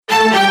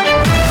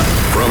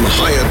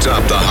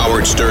atop the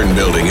Howard Stern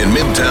Building in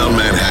Midtown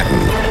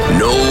Manhattan.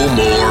 No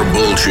more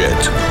bullshit.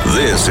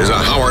 This is a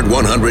Howard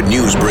 100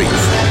 News Brief.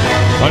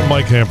 I'm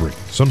Mike Hambrick.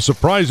 Some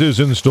surprises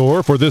in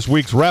store for this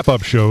week's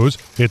wrap-up shows.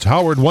 It's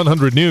Howard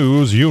 100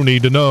 News You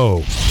Need to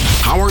Know.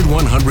 Howard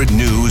 100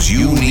 News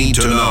You Need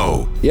to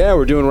Know. Yeah,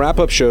 we're doing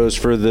wrap-up shows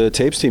for the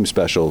Tapes Team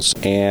specials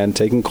and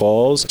taking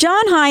calls.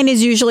 Jon Hein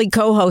is usually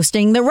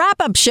co-hosting the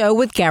wrap-up show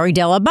with Gary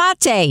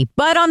Dell'Abate,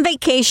 but on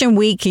vacation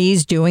week,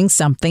 he's doing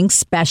something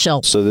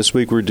special. So this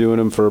week we're doing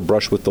them for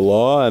Brush with the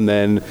Law, and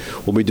then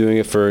we'll be doing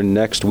it for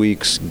next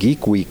week's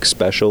Geek Week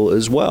special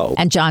as well.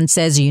 And Jon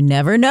says you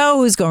never know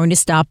who's going to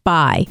stop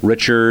by.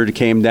 Richard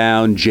came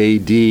down,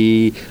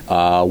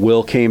 JD,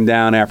 Will came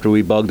down after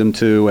we bugged him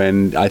too,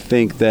 and I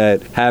think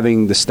that having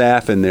the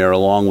staff in there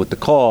along with the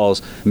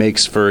calls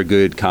makes for a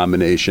good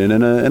combination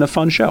and a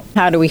fun show.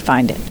 How do we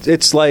find it?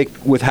 It's like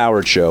with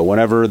Howard's show.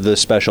 Whenever the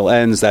special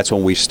ends, that's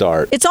when we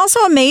start. It's also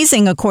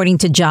amazing, according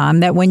to Jon,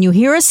 that when you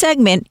hear a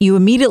segment, you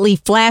immediately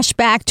flash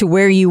back to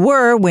where you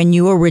were when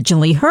you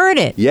originally heard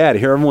it. Yeah, to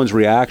hear everyone's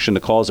reaction to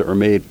calls that were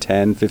made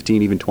 10,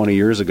 15, even 20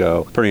 years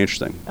ago. Pretty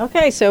interesting.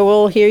 Okay, so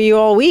we'll hear you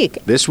all week.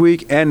 This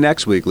week and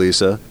next week,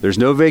 Lisa. There's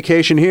no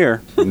vacation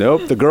here.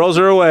 Nope, the girls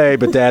are away,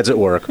 but Dad's at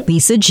work.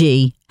 Lisa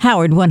G.,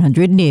 Howard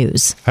 100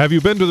 News. Have you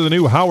been to the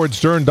new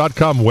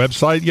howardstern.com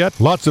website yet?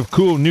 Lots of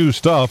cool new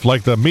stuff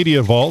like the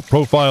Media Vault,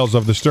 profiles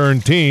of the Stern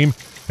team,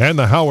 and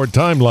the Howard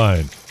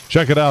Timeline.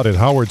 Check it out at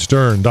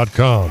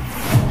howardstern.com.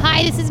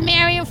 Hi, this is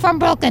Marion from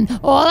Brooklyn.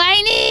 All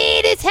I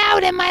need is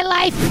Howard in my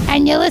life,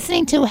 and you're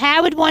listening to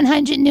Howard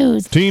 100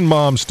 News. Teen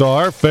Mom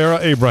star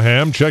Farrah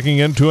Abraham checking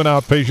into an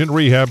outpatient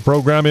rehab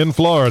program in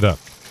Florida.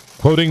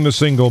 Quoting the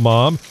single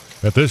mom,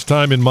 "At this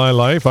time in my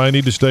life, I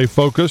need to stay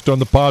focused on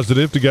the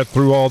positive to get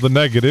through all the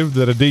negative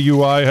that a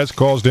DUI has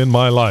caused in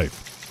my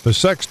life." The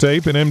sex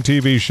tape and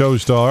MTV show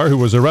star, who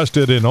was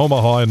arrested in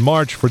Omaha in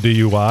March for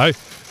DUI,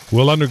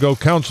 will undergo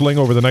counseling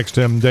over the next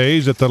 10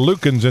 days at the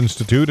Lukens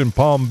Institute in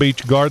Palm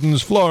Beach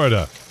Gardens,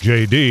 Florida.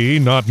 JD,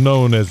 not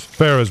known as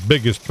Farrah's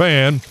biggest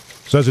fan,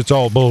 says it's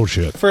all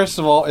bullshit. First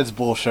of all, it's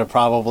bullshit,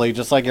 probably,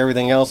 just like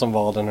everything else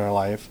involved in her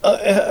life.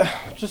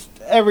 Just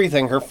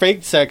everything. Her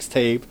fake sex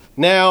tape.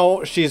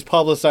 Now she's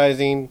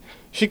publicizing.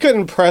 She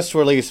couldn't press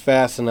release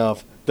fast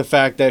enough the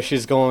fact that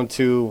she's going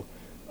to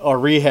a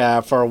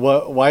rehab for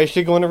what? Why is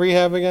she going to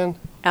rehab again?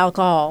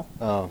 Alcohol.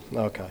 Oh,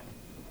 okay.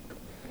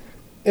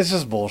 It's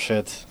just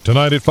bullshit.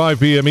 Tonight at 5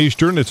 p.m.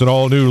 Eastern, it's an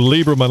all-new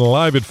Lieberman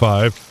Live at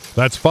 5.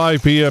 That's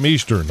 5 p.m.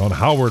 Eastern on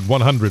Howard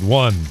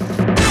 101.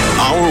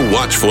 Our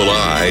watchful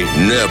eye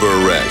never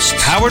rests.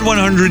 Howard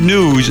 100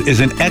 News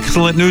is an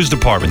excellent news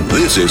department.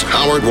 This is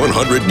Howard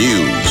 100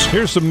 News.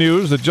 Here's some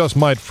news that just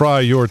might fry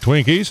your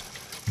Twinkies.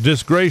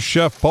 Disgraced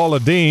chef Paula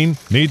Deen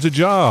needs a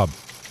job,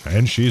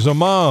 and she's a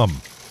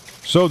mom.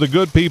 So the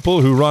good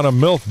people who run a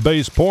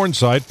MILF-based porn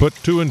site put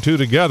two and two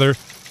together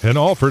and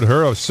offered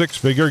her a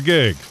six-figure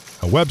gig.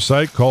 A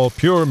website called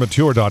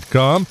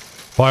PureMature.com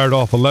fired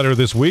off a letter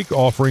this week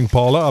offering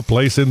Paula a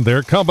place in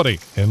their company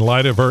in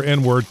light of her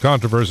N-word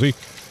controversy,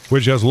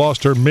 which has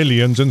lost her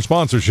millions in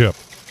sponsorship.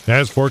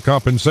 As for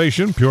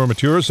compensation, Pure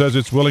Mature says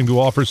it's willing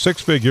to offer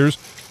six figures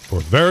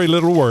for very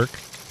little work.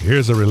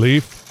 Here's a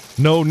relief: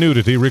 no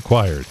nudity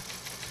required.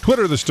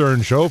 Twitter The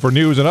Stern Show for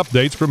news and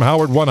updates from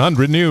Howard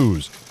 100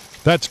 News.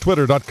 That's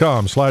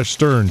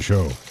twitter.com/Stern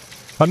Show.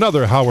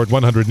 Another Howard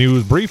 100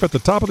 News brief at the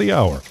top of the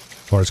hour,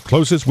 or as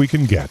close as we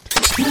can get.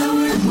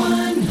 Howard 100.